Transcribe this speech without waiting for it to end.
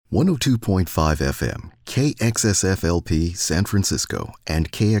102.5 FM, KXSFLP San Francisco, and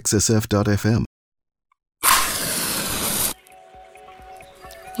KXSF.FM.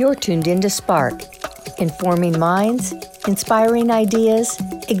 You're tuned into Spark, informing minds, inspiring ideas,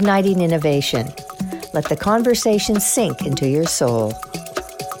 igniting innovation. Let the conversation sink into your soul.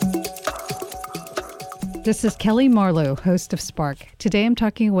 This is Kelly Marlowe, host of Spark. Today I'm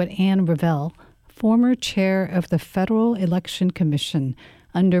talking with Anne Revelle, former chair of the Federal Election Commission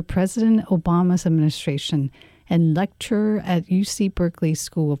under President Obama's administration and lecturer at UC Berkeley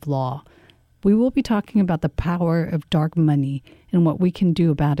School of Law. We will be talking about the power of dark money and what we can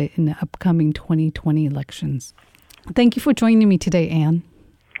do about it in the upcoming 2020 elections. Thank you for joining me today, Anne.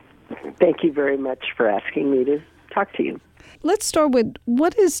 Thank you very much for asking me to talk to you. Let's start with,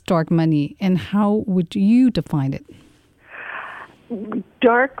 what is dark money and how would you define it?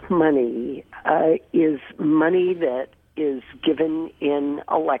 Dark money is money that is given in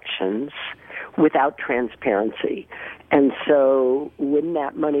elections without transparency. And so when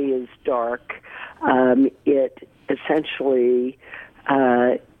that money is dark, it essentially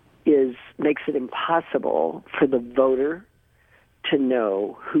makes it impossible for the voter to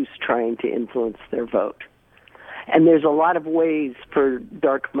know who's trying to influence their vote. And there's a lot of ways for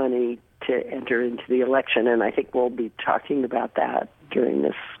dark money to enter into the election, and I think we'll be talking about that during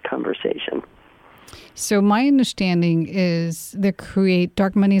this conversation. So my understanding is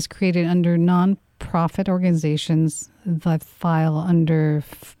dark money is created under non-profit organizations that file under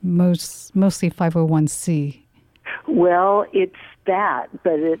mostly 501c. Well, it's that,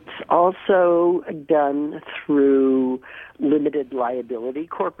 but it's also done through limited liability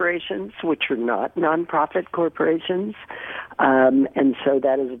corporations, which are not nonprofit corporations. And so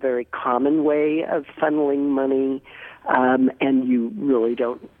that is a very common way of funneling money, and you really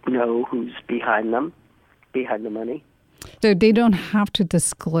don't know who's behind the money. So they don't have to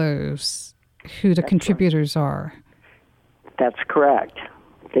disclose who the contributors are. That's correct.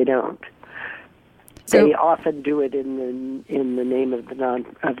 They don't. They often do it in the name of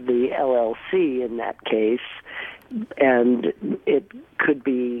the LLC in that case, and it could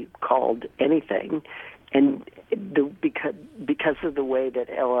be called anything. And because of the way that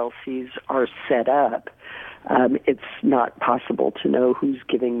LLCs are set up, it's not possible to know who's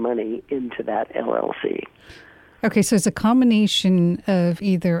giving money into that LLC. Okay, so it's a combination of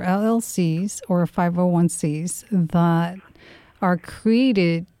either LLCs or 501cs that are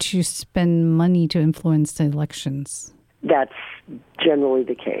created to spend money to influence the elections. That's generally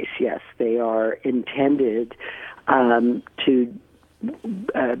the case, yes. They are intended to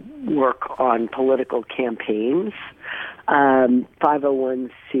work on political campaigns.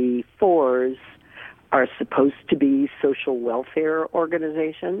 501c4s are supposed to be social welfare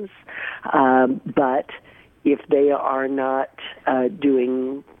organizations, but if they are not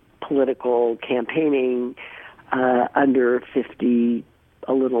doing political campaigning under 50,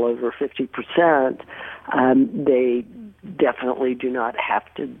 a little over 50%, they definitely do not have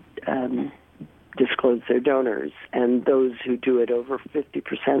to disclose their donors. And those who do it over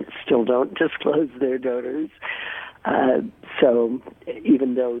 50% still don't disclose their donors. So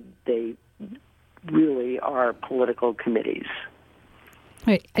even though they really are political committees.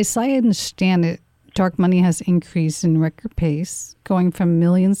 Right. As I understand it, dark money has increased in record pace, going from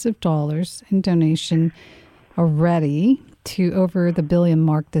millions of dollars in donation already to over the billion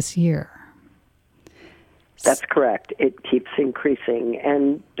mark this year. That's correct. It keeps increasing.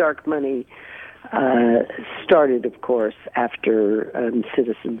 And dark money started, of course, after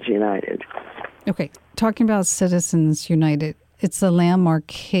Citizens United. Okay. Talking about Citizens United, it's a landmark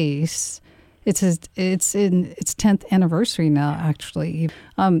case. It's in its 10th anniversary now, actually.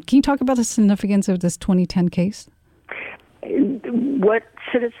 Can you talk about the significance of this 2010 case? What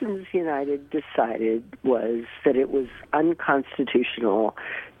Citizens United decided was that it was unconstitutional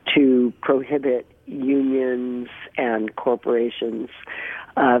to prohibit unions and corporations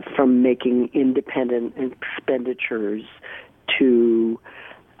from making independent expenditures to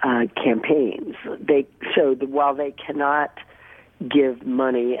campaigns. While they cannot give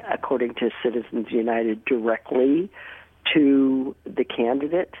money, according to Citizens United, directly to the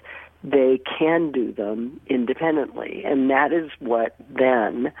candidate, they can do them independently. And that is what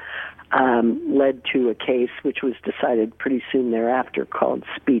then led to a case which was decided pretty soon thereafter called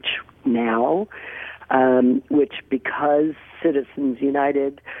Speech Now, which, because Citizens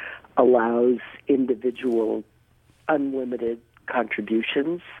United allows individual unlimited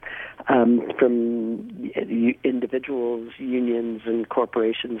contributions from individuals, unions, and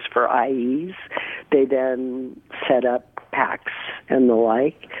corporations for IEs. They then set up PACs and the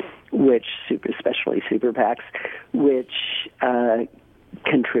like, which, especially super PACs, which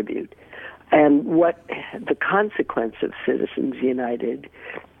contribute. And what the consequence of Citizens United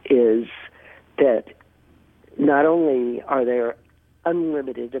is that not only are there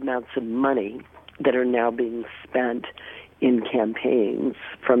unlimited amounts of money that are now being spent in campaigns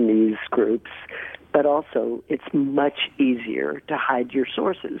from these groups, but also it's much easier to hide your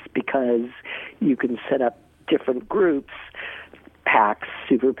sources because you can set up different groups, PACs,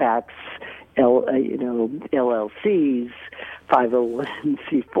 super PACs, LLCs,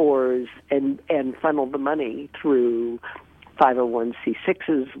 501c4s, and funnel the money through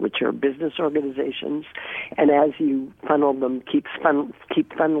 501c6s, which are business organizations. And as you funnel them, keep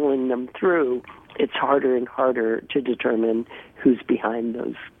funneling them through, it's harder and harder to determine who's behind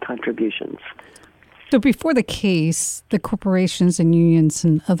those contributions. So before the case, the corporations and unions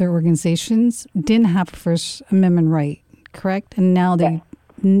and other organizations didn't have a First Amendment right, correct? And now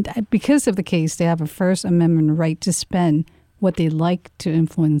because of the case, they have a First Amendment right to spend what they like to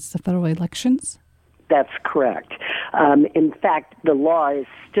influence the federal elections? That's correct. In fact, the law is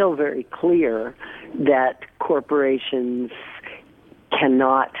still very clear that corporations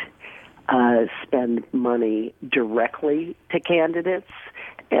cannot spend money directly to candidates,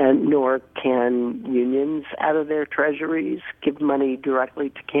 and nor can unions out of their treasuries give money directly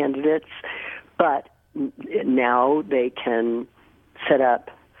to candidates. But now they can set up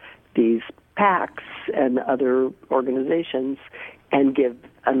these PACs and other organizations and give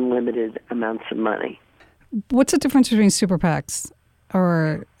unlimited amounts of money. What's the difference between super PACs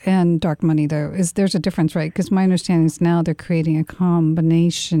and dark money, though? There's a difference, right? Because my understanding is now they're creating a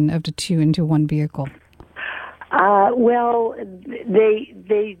combination of the two into one vehicle. Well,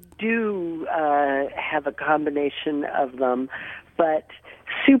 they do have a combination of them, but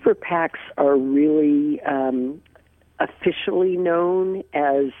super PACs are really officially known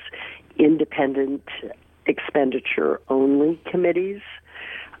as independent expenditure-only committees.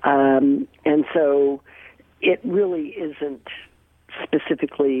 And so it really isn't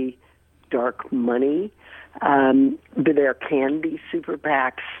specifically dark money, but there can be super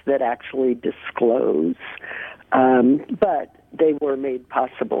PACs that actually disclose. But they were made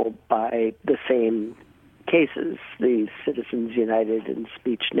possible by the same cases, the Citizens United and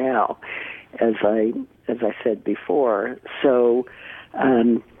Speech Now, as I said before. So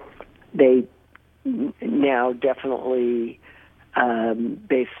they now definitely,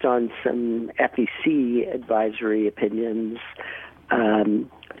 based on some FEC advisory opinions,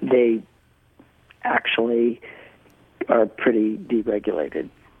 they actually are pretty deregulated.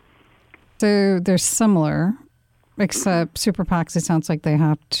 So they're similar, except super PACs, it sounds like they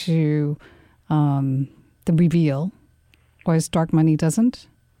have to the reveal, whereas dark money doesn't?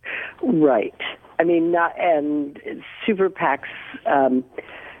 Right. I mean, and super PACs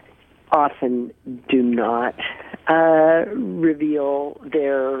often do not reveal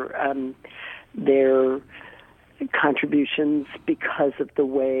their contributions because of the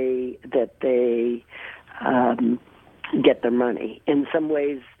way that they get their money. In some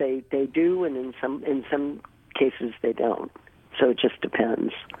ways they do, and in some cases they don't. So it just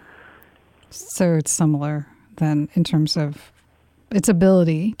depends. So it's similar then in terms of its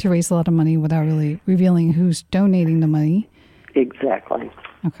ability to raise a lot of money without really revealing who's donating the money. Exactly.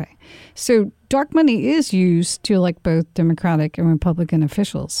 Okay. So dark money is used to elect both Democratic and Republican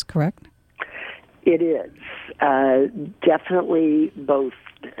officials, correct? It is. Definitely both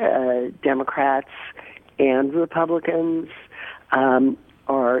Democrats and Republicans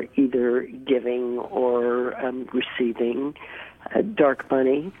are either giving or receiving dark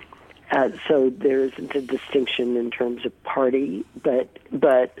money. So there isn't a distinction in terms of party, but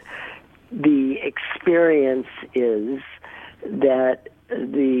the experience is that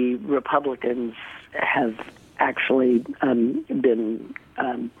the Republicans have actually been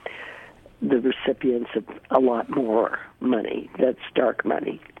the recipients of a lot more money that's dark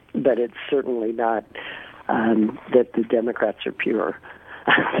money, but it's certainly not that the Democrats are pure.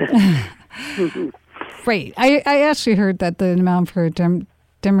 Right. I actually heard that the amount for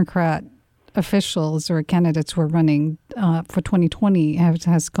Democrat officials or candidates who are running for 2020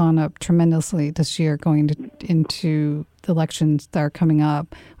 has gone up tremendously this year going into the elections that are coming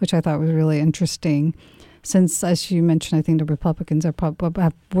up, which I thought was really interesting. Since, as you mentioned, I think the Republicans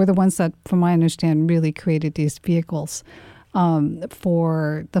were the ones that, from my understanding, really created these vehicles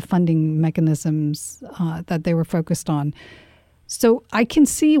for the funding mechanisms that they were focused on. So I can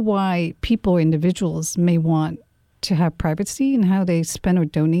see why people, individuals, may want to have privacy in how they spend or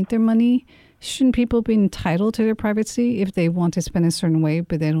donate their money. Shouldn't people be entitled to their privacy if they want to spend a certain way,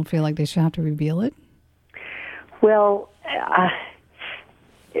 but they don't feel like they should have to reveal it? Well,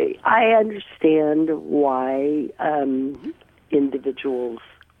 I understand why individuals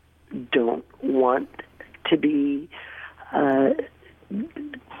don't want to be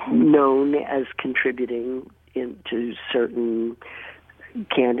known as contributing into certain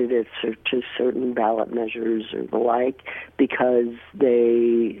candidates or to certain ballot measures or the like, because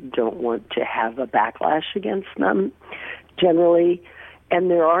they don't want to have a backlash against them generally. And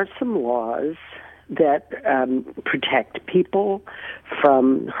there are some laws that protect people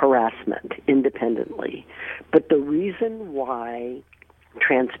from harassment independently. But the reason why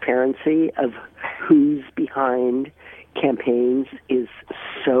transparency of who's behind campaigns is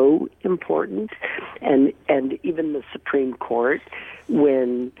so important, and even the Supreme Court,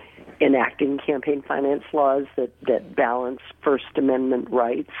 when enacting campaign finance laws that balance First Amendment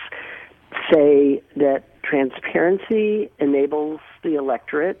rights, say that transparency enables the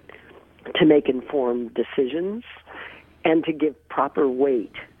electorate to make informed decisions and to give proper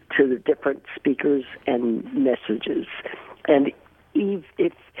weight to the different speakers and messages. And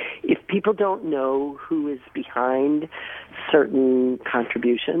if people don't know who is behind certain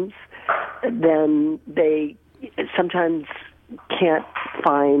contributions, then they sometimes can't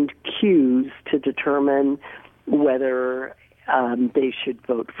find cues to determine whether they should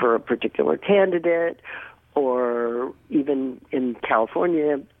vote for a particular candidate, or even in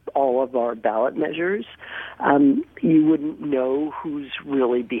California, all of our ballot measures, you wouldn't know who's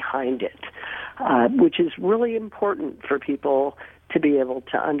really behind it, which is really important for people to be able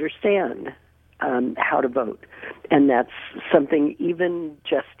to understand how to vote. And that's something even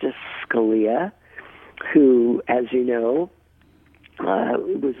Justice Scalia, who, as you know,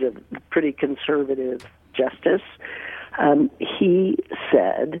 was a pretty conservative justice, he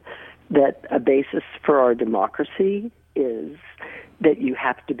said that a basis for our democracy is that you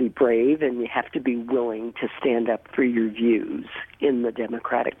have to be brave and you have to be willing to stand up for your views in the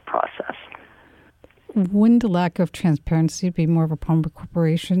democratic process. Wouldn't the lack of transparency be more of a problem for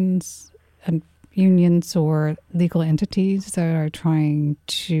corporations and unions or legal entities that are trying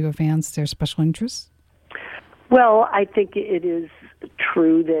to advance their special interests? Well, I think it is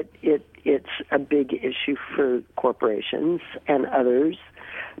true that it's a big issue for corporations and others,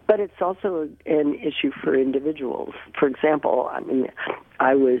 but it's also an issue for individuals. For example,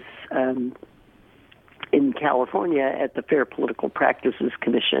 I was in California at the Fair Political Practices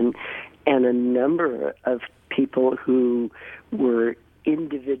Commission, and a number of people who were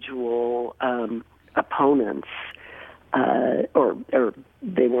individual opponents, or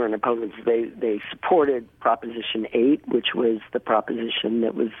they weren't opponents, they supported Proposition 8, which was the proposition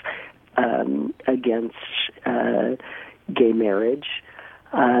that was against gay marriage.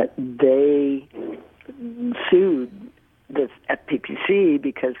 They sued the FPPC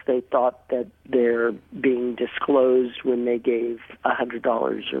because they thought that their being disclosed when they gave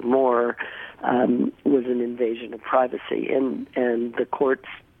 $100 or more was an invasion of privacy, and the courts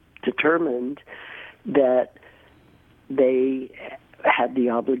determined that they had the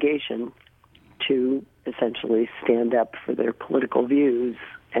obligation to essentially stand up for their political views,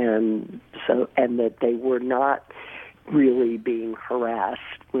 and that they were not really being harassed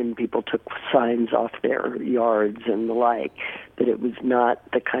when people took signs off their yards and the like, that it was not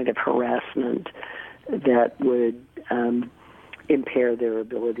the kind of harassment that would impair their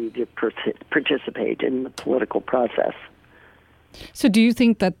ability to participate in the political process. So do you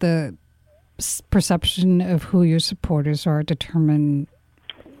think that the perception of who your supporters are determine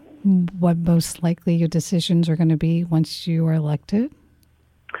what most likely your decisions are going to be once you are elected?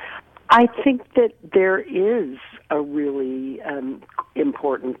 I think that there is a really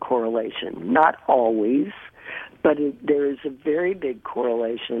important correlation. Not always, but there is a very big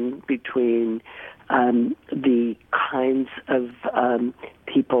correlation between the kinds of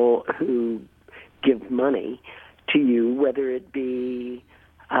people who give money to you, whether it be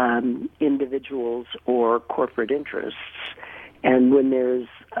individuals or corporate interests. And when there's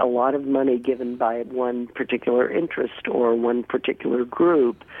a lot of money given by one particular interest or one particular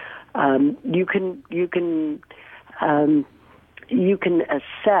group, you can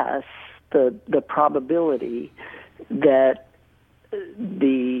assess the probability that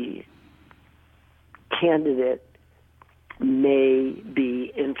the candidate may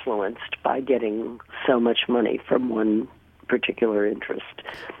be influenced by getting so much money from one particular interest.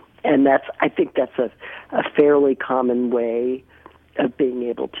 And I think that's a fairly common way of being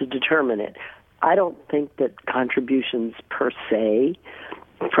able to determine it. I don't think that contributions per se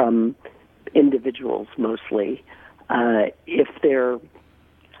from individuals mostly, if they're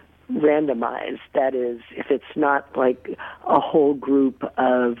randomized, that is, if it's not like a whole group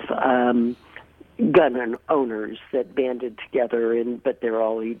of gun owners that banded together, but they're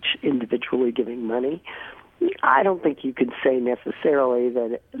all each individually giving money, I don't think you could say necessarily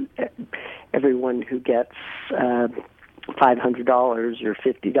that everyone who gets $500 or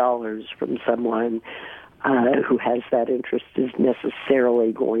 $50 from someone who has that interest is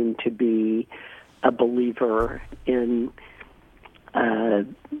necessarily going to be a believer in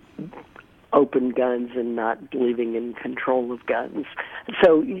open guns and not believing in control of guns.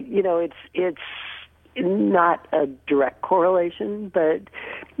 So, it's not a direct correlation, but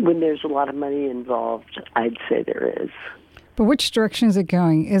when there's a lot of money involved, I'd say there is. But which direction is it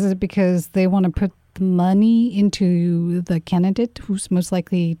going? Is it because they want to put the money into the candidate who's most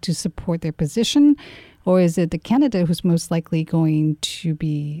likely to support their position, or is it the candidate who's most likely going to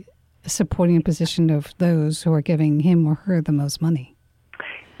be supporting the position of those who are giving him or her the most money?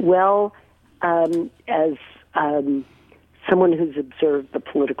 Well, as someone who's observed the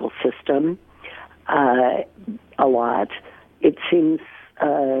political system a lot, it seems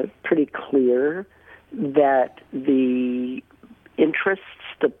pretty clear that the interests,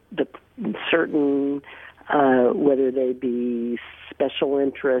 the certain, whether they be special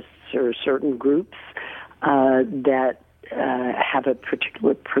interests or certain groups that have a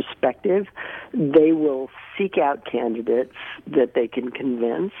particular perspective, they will seek out candidates that they can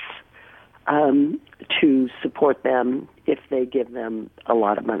convince to support them if they give them a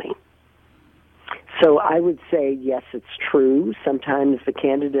lot of money. So I would say, yes, it's true. Sometimes the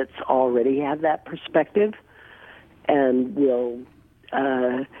candidates already have that perspective and will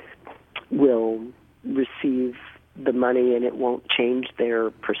receive the money, and it won't change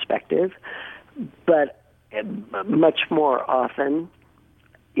their perspective. But much more often,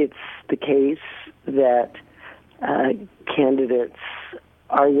 it's the case that candidates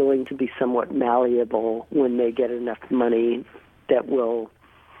are willing to be somewhat malleable when they get enough money that will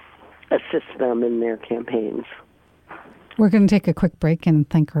assist them in their campaigns. We're going to take a quick break and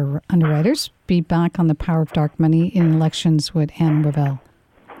thank our underwriters. Be back on The Power of Dark Money in Elections with Ann Revell.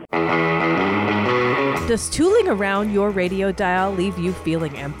 Does tooling around your radio dial leave you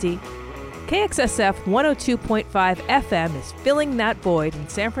feeling empty? KXSF 102.5 FM is filling that void in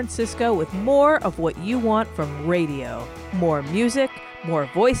San Francisco with more of what you want from radio. More music, more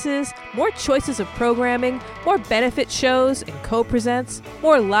voices, more choices of programming, more benefit shows and co-presents,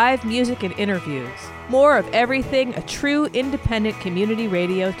 more live music and interviews. More of everything a true independent community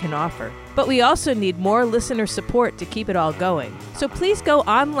radio can offer. But we also need more listener support to keep it all going. So please go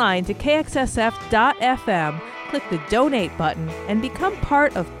online to kxsf.fm, click the donate button, and become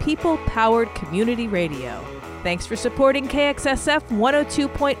part of people-powered community radio. Thanks for supporting KXSF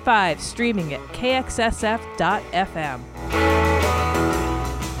 102.5, streaming at kxsf.fm.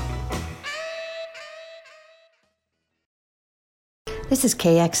 This is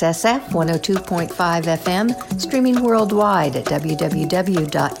KXSF 102.5 FM, streaming worldwide at www.kxsf.fm.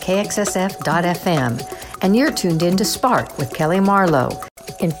 And you're tuned in to Spark with Kelly Marlowe,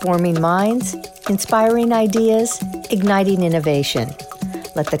 informing minds, inspiring ideas, igniting innovation.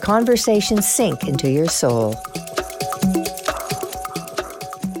 Let the conversation sink into your soul.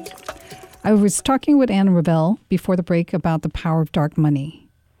 I was talking with Ann Revell before the break about the power of dark money.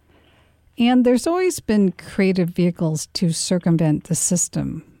 And there's always been creative vehicles to circumvent the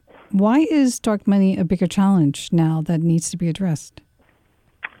system. Why is dark money a bigger challenge now that needs to be addressed?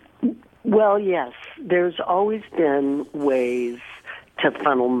 Well, yes, there's always been ways to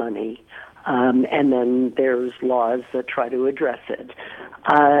funnel money, and then there's laws that try to address it.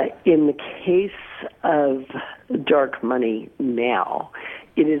 In the case of dark money now,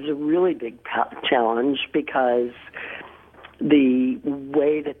 it is a really big challenge because the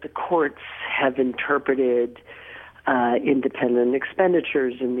way that the courts have interpreted independent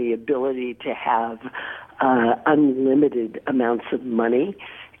expenditures and the ability to have unlimited amounts of money,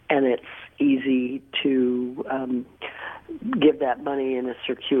 and it's easy to give that money in a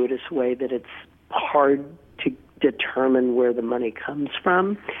circuitous way that it's hard to determine where the money comes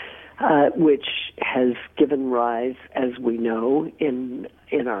from, which has given rise, as we know, in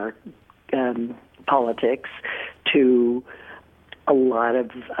our politics, to a lot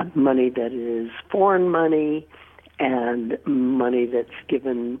of money that is foreign money and money that's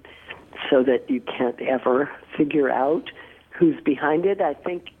given so that you can't ever figure out who's behind it. I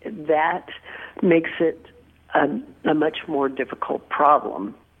think that makes it a much more difficult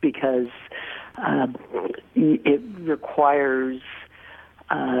problem because it requires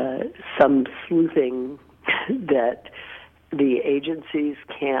some sleuthing that the agencies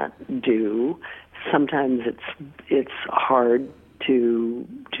can't do. Sometimes it's hard to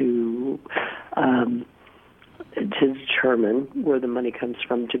determine where the money comes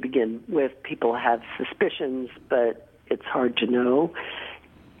from to begin with. People have suspicions, but it's hard to know.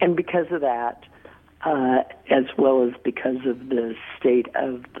 And because of that, as well as because of the state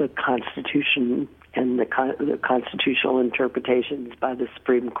of the Constitution and the constitutional interpretations by the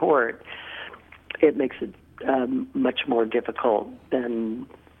Supreme Court, it makes it much more difficult than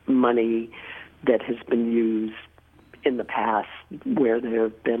money that has been used in the past where there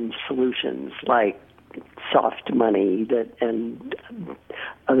have been solutions like soft money and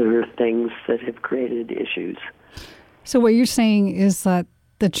other things that have created issues. So what you're saying is that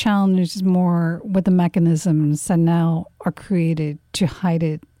the challenge is more with the mechanisms that now are created to hide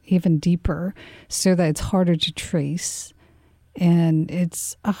it even deeper so that it's harder to trace and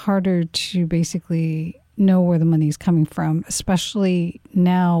it's harder to basically know where the money is coming from, especially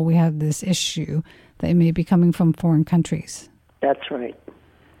now we have this issue that it may be coming from foreign countries. That's right.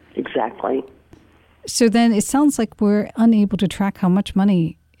 Exactly. So then it sounds like we're unable to track how much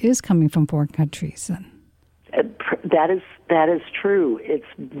money is coming from foreign countries then. That is true. It's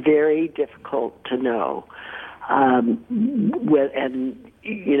very difficult to know. And,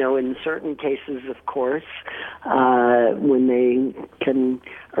 in certain cases, of course, when they can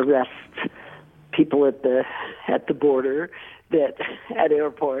arrest people at the border, that at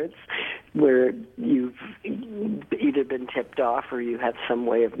airports where you've either been tipped off or you have some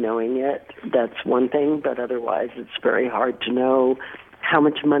way of knowing it, that's one thing, but otherwise it's very hard to know how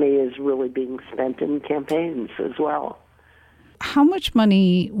much money is really being spent in campaigns as well. How much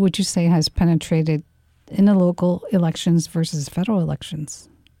money would you say has penetrated in the local elections versus federal elections?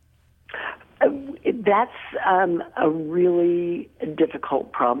 That's a really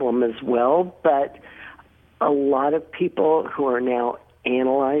difficult problem as well, but a lot of people who are now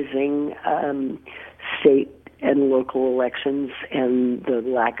analyzing state and local elections and the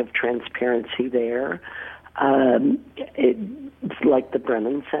lack of transparency there, it's like the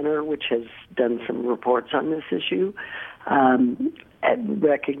Brennan Center, which has done some reports on this issue, and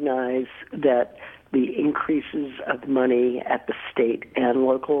recognize that the increases of money at the state and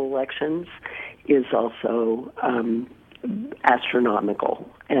local elections is also astronomical,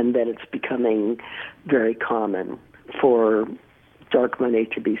 and that it's becoming very common for dark money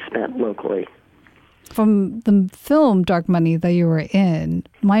to be spent locally. From the film Dark Money that you were in,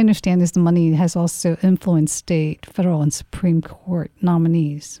 my understanding is the money has also influenced state, federal, and Supreme Court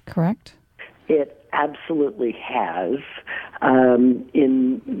nominees, correct? It absolutely has.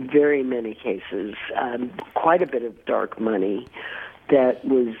 In very many cases, quite a bit of dark money that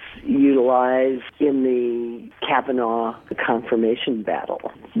was utilized in the Kavanaugh confirmation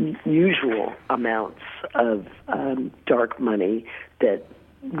battle. Usual amounts of dark money that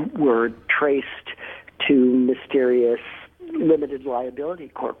were traced to mysterious limited liability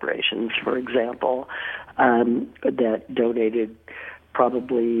corporations, for example, that donated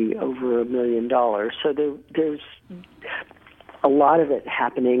probably over $1 million. So there's a lot of it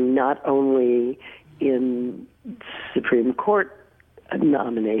happening not only in Supreme Court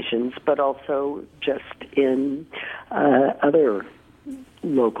nominations, but also just in other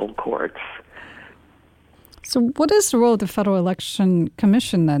local courts. So what is the role of the Federal Election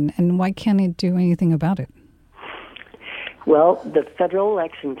Commission then, and why can't it do anything about it? Well, the Federal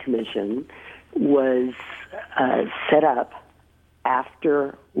Election Commission was set up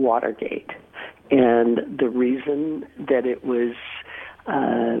after Watergate, and the reason that it was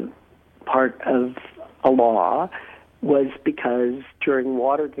part of a law was because during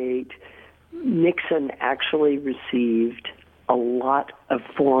Watergate, Nixon actually received a lot of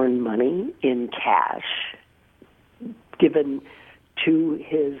foreign money in cash given to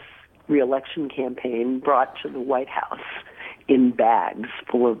his re-election campaign, brought to the White House in bags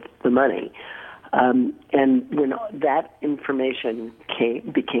full of the money. And when that information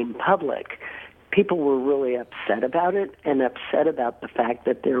became public, people were really upset about it and upset about the fact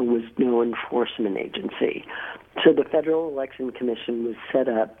that there was no enforcement agency. So the Federal Election Commission was set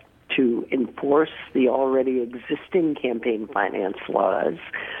up to enforce the already existing campaign finance laws,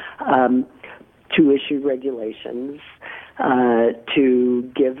 to issue regulations,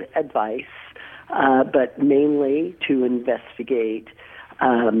 to give advice, but mainly to investigate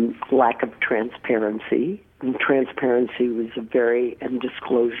lack of transparency. And transparency was and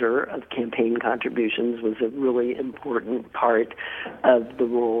disclosure of campaign contributions was a really important part of the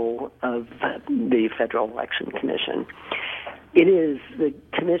role of the Federal Election Commission. The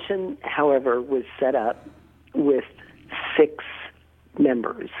commission, however, was set up with 6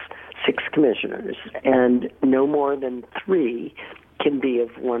 members, 6 commissioners, and no more than 3 can be of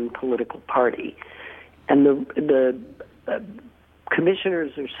one political party. And the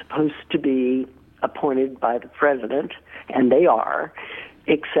commissioners are supposed to be appointed by the president, and they are,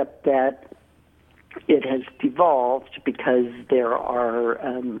 except that it has devolved because there are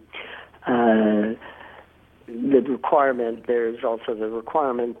there's also the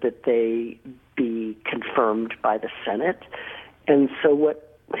requirement that they be confirmed by the Senate. And so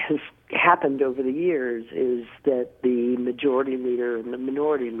what has happened over the years is that the majority leader and the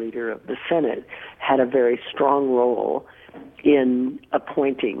minority leader of the Senate had a very strong role in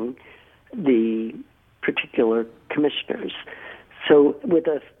appointing the particular commissioners. So with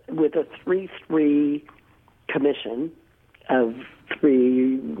a 3-3 commission of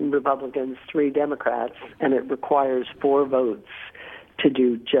 3 Republicans, 3 Democrats, and it requires 4 votes to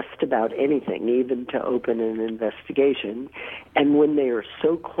do just about anything, even to open an investigation. And when they are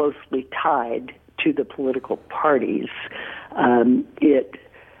so closely tied to the political parties, it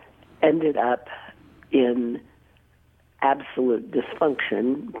ended up in absolute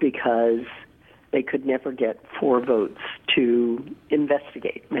dysfunction because they could never get 4 votes to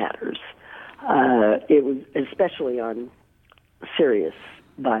investigate matters. It was especially on serious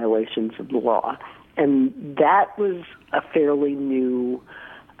violations of the law. And that was a fairly new,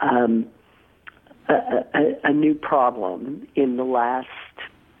 a new problem in the last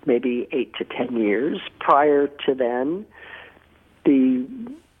maybe 8 to 10 years. Prior to then, the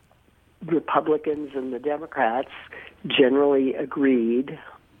Republicans and the Democrats generally agreed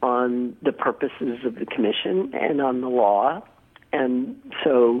on the purposes of the commission and on the law. And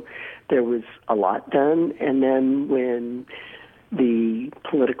so there was a lot done. And then when the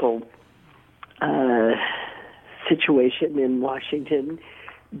political situation in Washington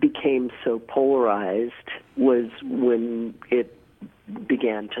became so polarized was when it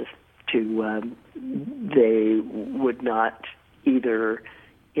began to they would not either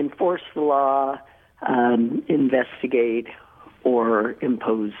enforce the law, investigate, or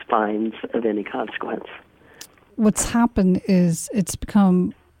impose fines of any consequence. What's happened is it's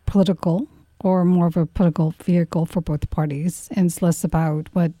become political, or more of a political vehicle for both parties, and it's less about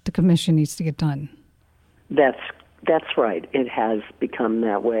what the commission needs to get done. That's right. It has become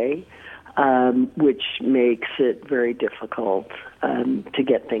that way, which makes it very difficult to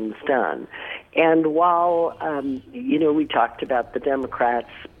get things done. And while we talked about the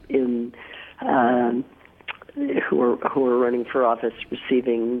Democrats in who are running for office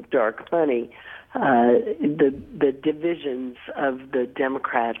receiving dark money, the divisions of the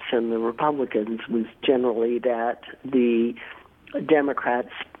Democrats and the Republicans was generally that the Democrats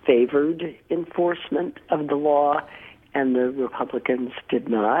favored enforcement of the law and the Republicans did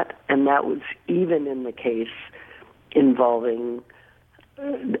not. And that was even in the case involving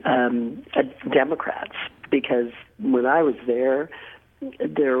Democrats, because when I was there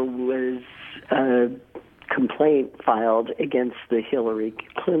was a complaint filed against the Hillary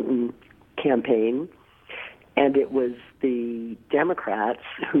Clinton campaign, and it was the Democrats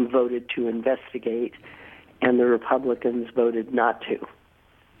who voted to investigate, and the Republicans voted not to.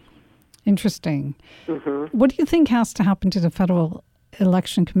 Interesting. Mm-hmm. What do you think has to happen to the Federal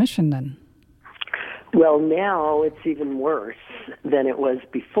Election Commission then? Well, now it's even worse than it was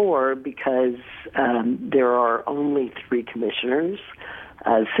before because there are only 3 commissioners.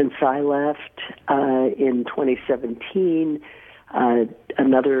 Since I left in 2017,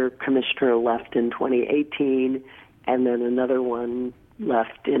 another commissioner left in 2018, and then another one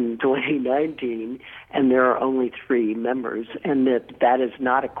left in 2019, and there are only 3 members, and that is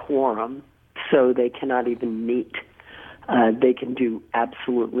not a quorum, so they cannot even meet. They can do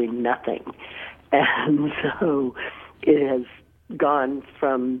absolutely nothing. And so it has gone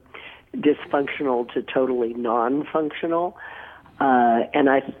from dysfunctional to totally non-functional. And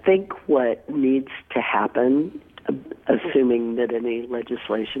I think what needs to happen, assuming that any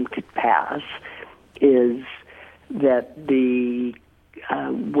legislation could pass, is that the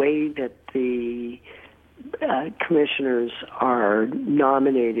way that the commissioners are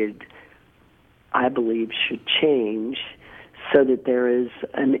nominated, I believe, should change so that there is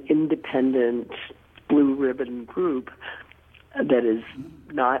an independent blue ribbon group that is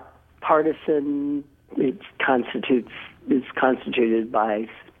not partisan. It is constituted by,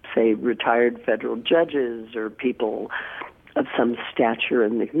 say, retired federal judges or people of some stature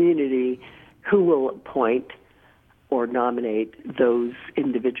in the community who will appoint or nominate those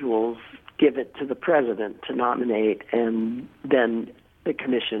individuals, give it to the president to nominate, and then the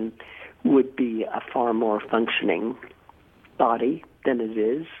commission would be a far more functioning body than it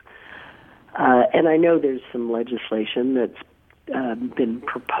is. And I know there's some legislation that's been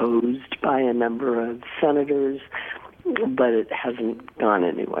proposed by a number of senators, but it hasn't gone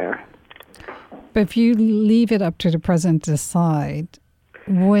anywhere. But if you leave it up to the president to decide,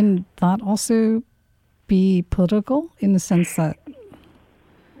 wouldn't that also be political in the sense that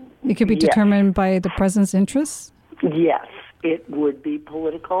it could be determined by the president's interests? Yes, it would be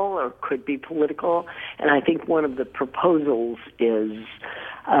political or could be political. And I think one of the proposals is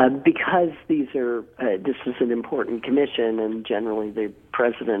because this is an important commission, and generally the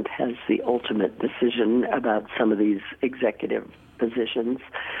president has the ultimate decision about some of these executive positions.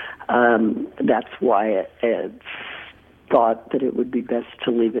 That's why it's thought that it would be best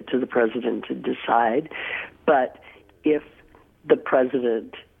to leave it to the president to decide. But if the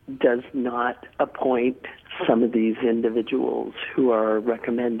president does not appoint some of these individuals who are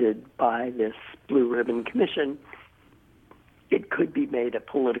recommended by this Blue Ribbon Commission, it could be made a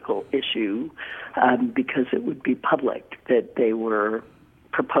political issue because it would be public that they were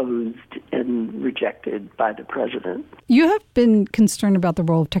proposed and rejected by the president. You have been concerned about the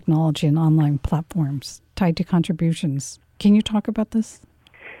role of technology in online platforms tied to contributions. Can you talk about this?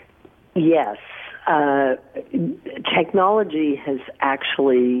 Yes. Technology has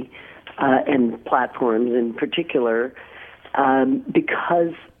actually, and platforms in particular,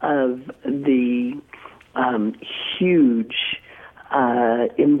 because of the huge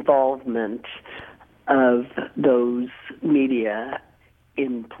involvement of those media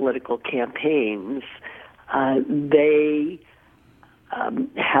in political campaigns, they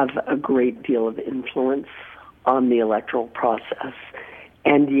have a great deal of influence on the electoral process,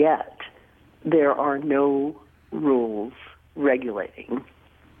 and yet there are no rules regulating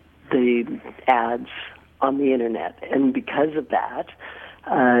the ads on the internet. And because of that,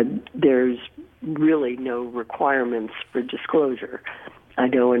 there's really no requirements for disclosure. I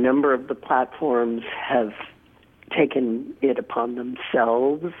know a number of the platforms have taken it upon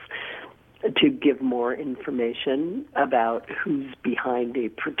themselves to give more information about who's behind a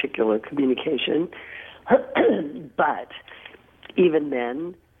particular communication. But even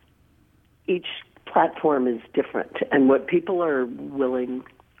then, each platform is different, and what people are willing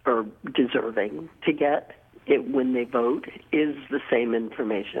or deserving to get when they vote is the same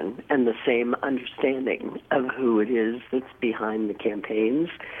information and the same understanding of who it is that's behind the campaigns,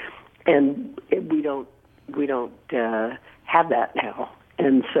 and we don't have that now,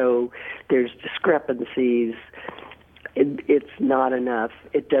 and so there's discrepancies. It's not enough.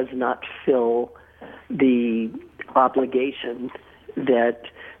 It does not fill the obligation that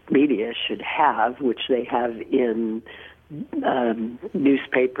media should have, which they have in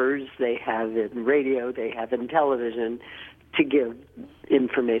newspapers, they have in radio, they have in television, to give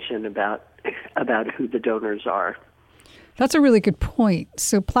information about who the donors are. That's a really good point.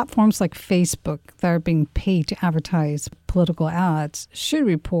 So platforms like Facebook that are being paid to advertise political ads should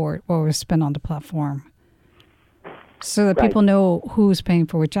report what was spent on the platform so that people know who's paying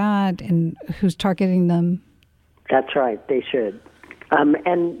for which ad and who's targeting them. That's right. They should. And,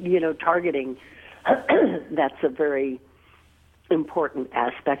 targeting, that's a very important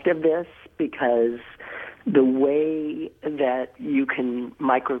aspect of this, because the way that you can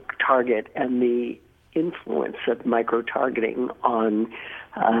micro-target and the influence of micro-targeting on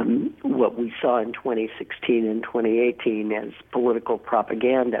what we saw in 2016 and 2018 as political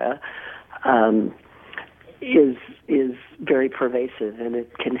propaganda is very pervasive, and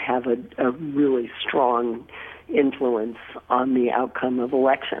it can have a really strong influence on the outcome of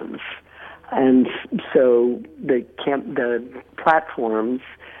elections. And so the platforms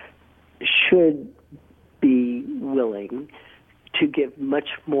should be willing to give much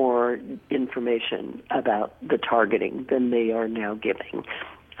more information about the targeting than they are now giving.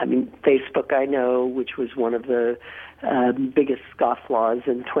 I mean, Facebook, I know, which was one of the biggest scofflaws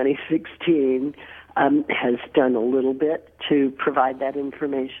in 2016, has done a little bit to provide that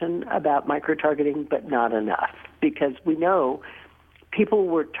information about micro-targeting, but not enough, because we know people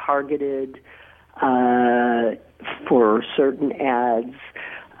were targeted for certain ads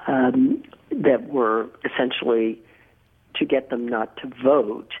that were essentially to get them not to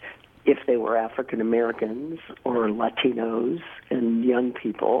vote if they were African Americans or Latinos and young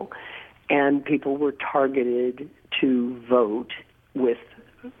people, and people were targeted to vote with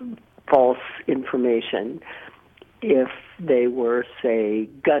false information if they were, say,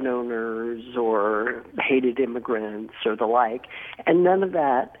 gun owners or hated immigrants or the like, and none of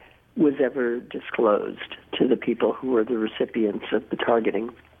that was ever disclosed to the people who were the recipients of the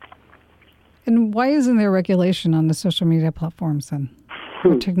targeting. And why isn't there regulation on the social media platforms then,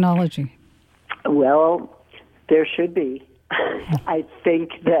 or technology? Well, there should be. I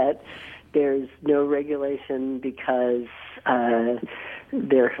think that there's no regulation because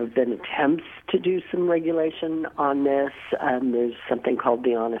there have been attempts to do some regulation on this. There's something called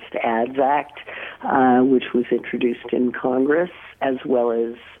the Honest Ads Act, which was introduced in Congress, as well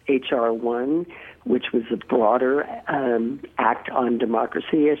as H.R. 1, which was a broader act on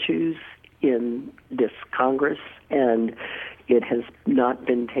democracy issues in this Congress. And it has not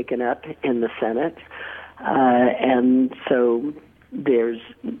been taken up in the Senate, and so there's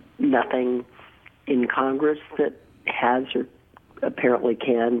nothing in Congress that has or apparently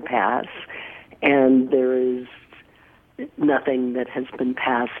can pass, and there is nothing that has been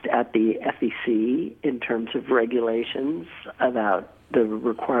passed at the FEC in terms of regulations about the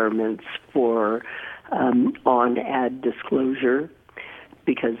requirements for on-ad disclosure,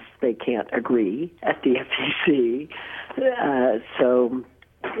 because they can't agree at the FEC. So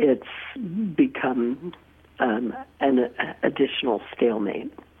it's become an additional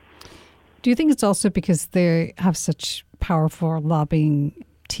stalemate. Do you think it's also because they have such powerful lobbying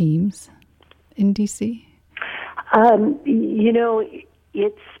teams in D.C.?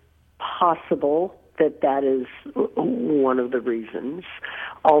 It's possible that is one of the reasons,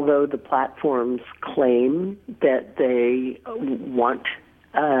 although the platforms claim that they want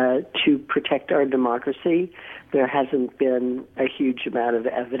to protect our democracy. There hasn't been a huge amount of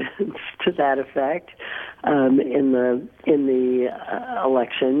evidence to that effect in the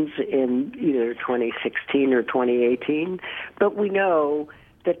elections in either 2016 or 2018. But we know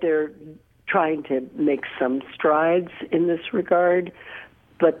that they're trying to make some strides in this regard,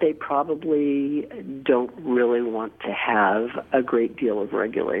 but they probably don't really want to have a great deal of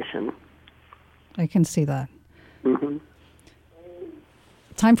regulation. I can see that. Mm-hmm.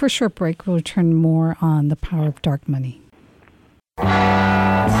 Time for a short break. We'll return more on the power of dark money.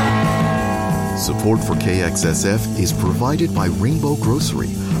 Support for KXSF is provided by Rainbow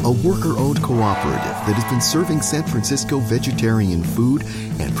Grocery, a worker-owned cooperative that has been serving San Francisco vegetarian food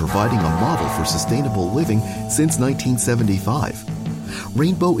and providing a model for sustainable living since 1975.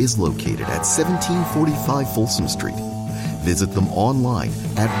 Rainbow is located at 1745 Folsom Street. Visit them online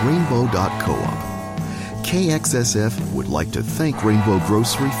at rainbow.coop. KXSF would like to thank Rainbow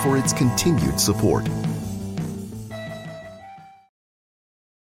Grocery for its continued support.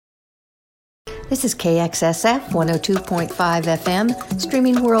 This is KXSF 102.5 FM,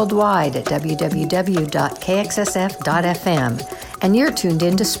 streaming worldwide at www.kxsf.fm. And you're tuned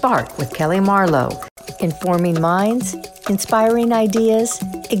in to Spark with Kelly Marlowe, informing minds, inspiring ideas,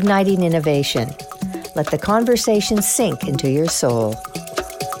 igniting innovation. Let the conversation sink into your soul.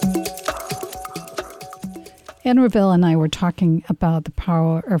 Ann Revelle and I were talking about the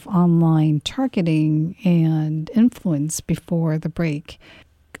power of online targeting and influence before the break.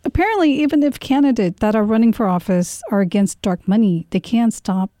 Apparently, even if candidates that are running for office are against dark money, they can't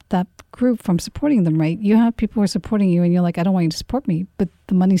stop that group from supporting them, right? You have people who are supporting you and you're like, I don't want you to support me, but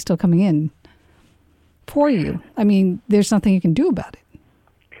the money's still coming in for you. I mean, there's nothing you can do about it.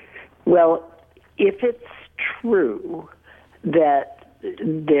 Well, if it's true that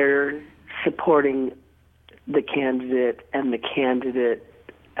they're supporting the candidate and the candidate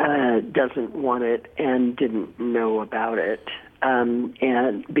doesn't want it and didn't know about it,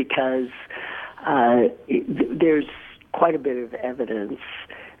 and because there's quite a bit of evidence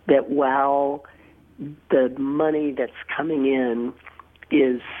that while the money that's coming in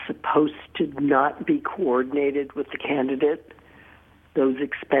is supposed to not be coordinated with the candidate, those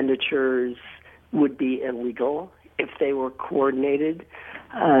expenditures would be illegal if they were coordinated.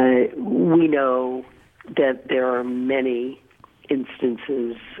 We know that there are many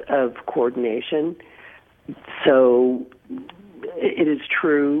instances of coordination. So it is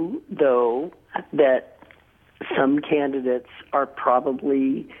true, though, that some candidates are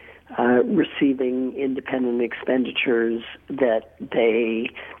probably receiving independent expenditures that they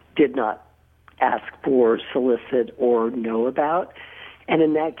did not ask for, solicit, or know about. And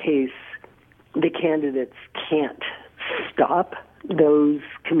in that case, the candidates can't stop those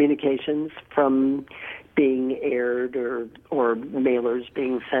communications from being aired or mailers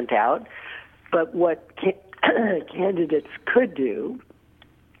being sent out. But what candidates could do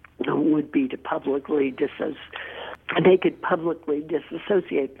would be to publicly disassociate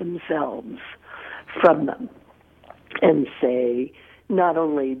themselves from them and say, not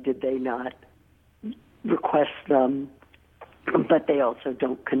only did they not request them, but they also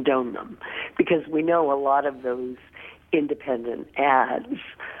don't condone them. Because we know a lot of those independent ads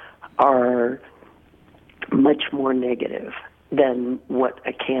are much more negative than what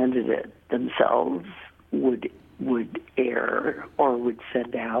a candidate themselves would air or would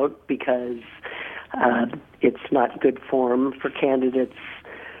send out, because it's not good form for candidates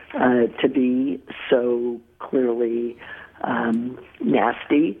to be so clearly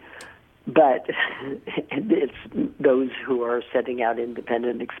nasty. But it's those who are setting out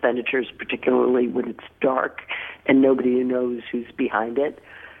independent expenditures, particularly when it's dark and nobody knows who's behind it,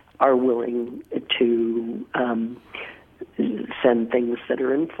 are willing to send things that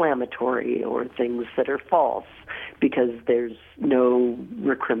are inflammatory or things that are false, because there's no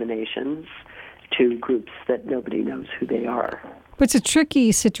recriminations to groups that nobody knows who they are. But it's a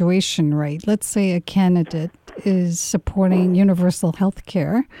tricky situation, right? Let's say a candidate is supporting universal health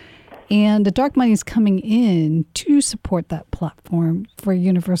care, and the dark money is coming in to support that platform for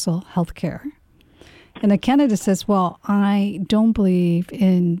universal health care. And the candidate says, well, I don't believe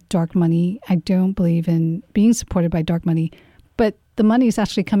in dark money. I don't believe in being supported by dark money. But the money is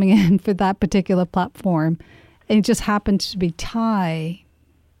actually coming in for that particular platform. And it just happens to be tied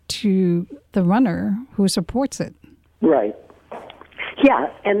to the runner who supports it. Right.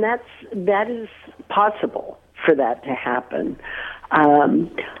 Yeah, and that is possible for that to happen.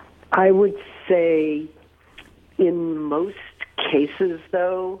 I would say in most cases,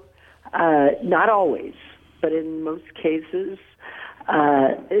 though, not always, but in most cases,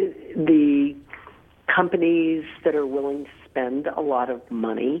 the companies that are willing to spend a lot of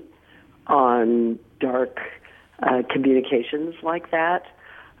money on dark communications like that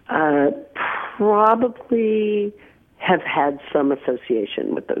probably have had some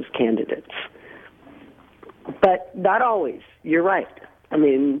association with those candidates. But not always. You're right. I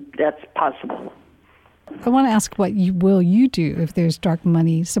mean, that's possible. I want to ask, what will you do if there's dark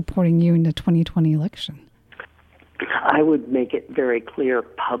money supporting you in the 2020 election? I would make it very clear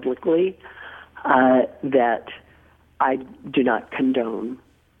publicly that I do not condone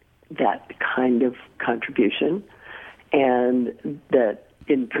that kind of contribution, and that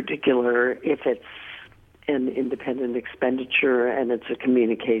in particular, if it's an independent expenditure and it's a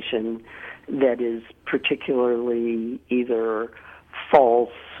communication that is particularly either false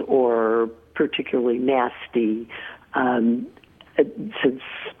or particularly nasty, since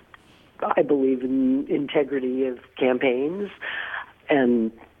I believe in integrity of campaigns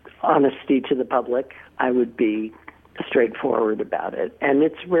and honesty to the public, I would be straightforward about it. And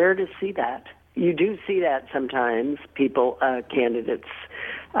it's rare to see that. You do see that sometimes, candidates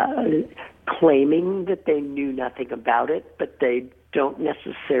claiming that they knew nothing about it, but they don't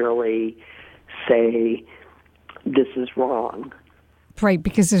necessarily say this is wrong. Right,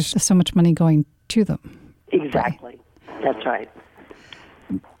 because there's so much money going to them. Exactly. Right. That's right.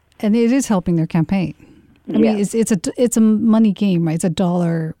 And it is helping their campaign. I mean, it's a money game, right? It's a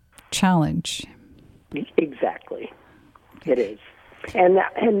dollar challenge. Exactly. It is. And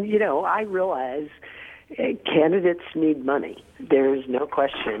I realize candidates need money. There's no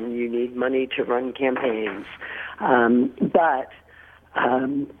question you need money to run campaigns. But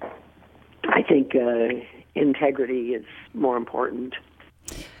I think integrity is more important.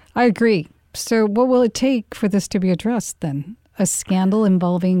 I agree. So what will it take for this to be addressed then? A scandal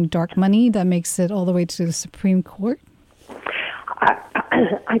involving dark money that makes it all the way to the Supreme Court?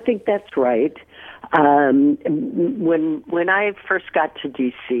 I think that's right. When I first got to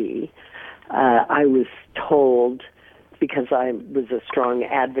D.C., I was told, because I was a strong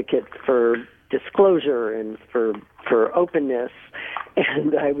advocate for disclosure and for openness,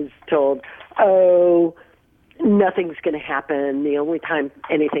 and I was told, nothing's going to happen. The only time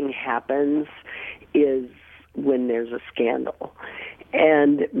anything happens is when there's a scandal.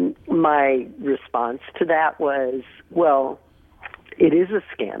 And my response to that was, well, it is a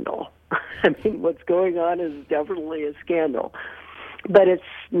scandal. I mean, what's going on is definitely a scandal. But it's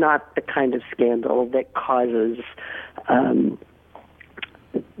not the kind of scandal that causes too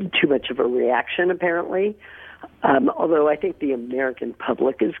much of a reaction, apparently, although I think the American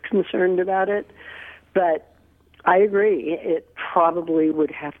public is concerned about it. But I agree, it probably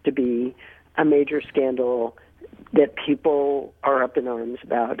would have to be a major scandal that people are up in arms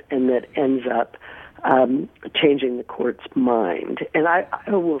about and that ends up changing the court's mind. And I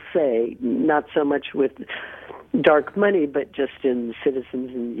will say, not so much with dark money, but just in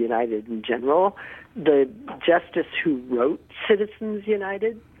Citizens United in general. The justice who wrote Citizens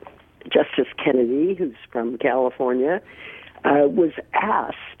United, Justice Kennedy, who's from California, was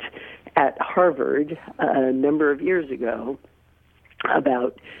asked at Harvard a number of years ago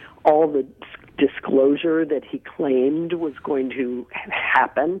about all the disclosure that he claimed was going to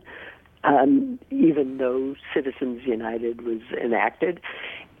happen, even though Citizens United was enacted.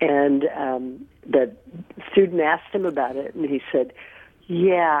 And the student asked him about it, and he said,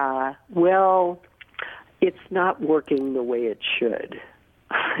 yeah, well, it's not working the way it should.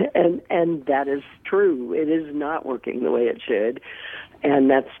 And that is true. It is not working the way it should.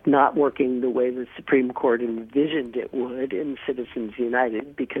 And that's not working the way the Supreme Court envisioned it would in Citizens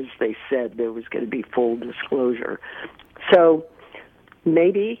United, because they said there was going to be full disclosure. So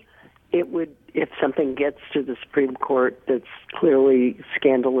maybe it would, if something gets to the Supreme Court that's clearly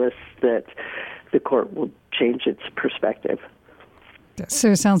scandalous, that the court will change its perspective.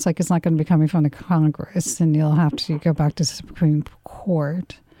 So it sounds like it's not going to be coming from the Congress, and you'll have to go back to the Supreme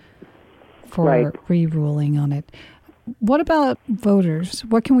Court for re-ruling on it. What about voters?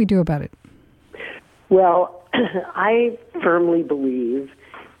 What can we do about it? Well, I firmly believe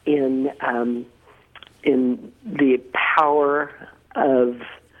in the power of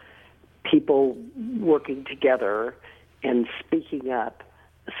people working together and speaking out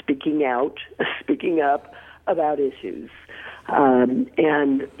about issues.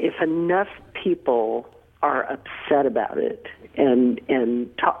 And if enough people are upset about it and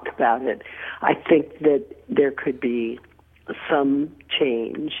talk about it, I think that there could be some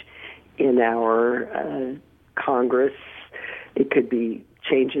change in our Congress. It could be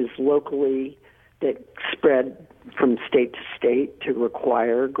changes locally that spread from state to state to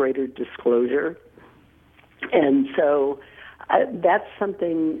require greater disclosure. And so that's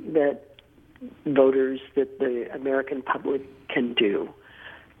something that voters, that the American public can do.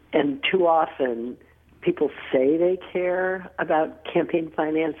 And too often, people say they care about campaign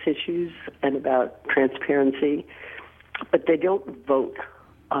finance issues and about transparency, but they don't vote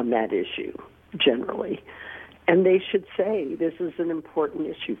on that issue generally. And they should say, this is an important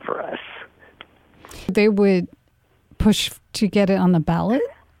issue for us. They would push to get it on the ballot?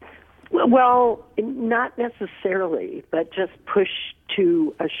 Well, not necessarily, but just push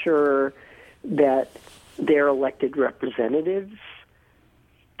to assure that their elected representatives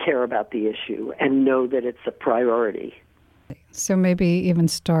care about the issue and know that it's a priority. So maybe even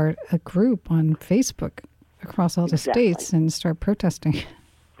start a group on Facebook across all the states and start protesting.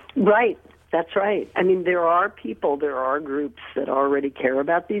 Right. That's right. I mean, there are groups that already care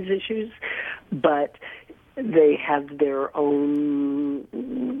about these issues, but they have their own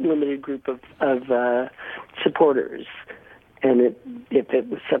limited group of supporters. And if it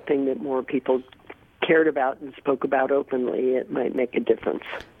was something that more people cared about and spoke about openly, it might make a difference.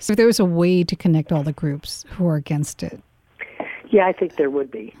 So if there was a way to connect all the groups who are against it. Yeah, I think there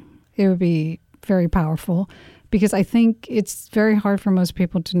would be. It would be very powerful, because I think it's very hard for most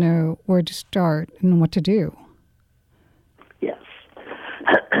people to know where to start and what to do. Yes,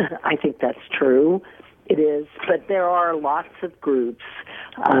 I think that's true. It is, but there are lots of groups,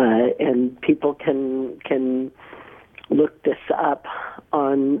 and people can look this up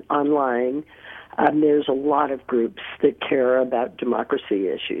online. There's a lot of groups that care about democracy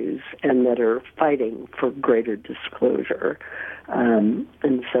issues and that are fighting for greater disclosure. And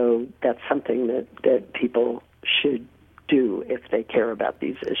so that's something that people should do if they care about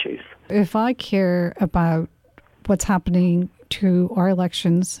these issues. If I care about what's happening to our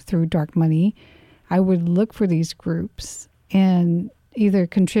elections through dark money, I would look for these groups and either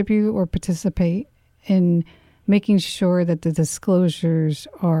contribute or participate in making sure that the disclosures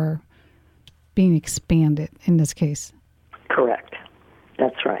are being expanded in this case. Correct.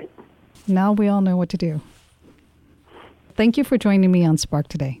 That's right. Now we all know what to do. Thank you for joining me on Spark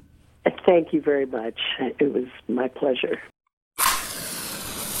today. Thank you very much. It was my pleasure.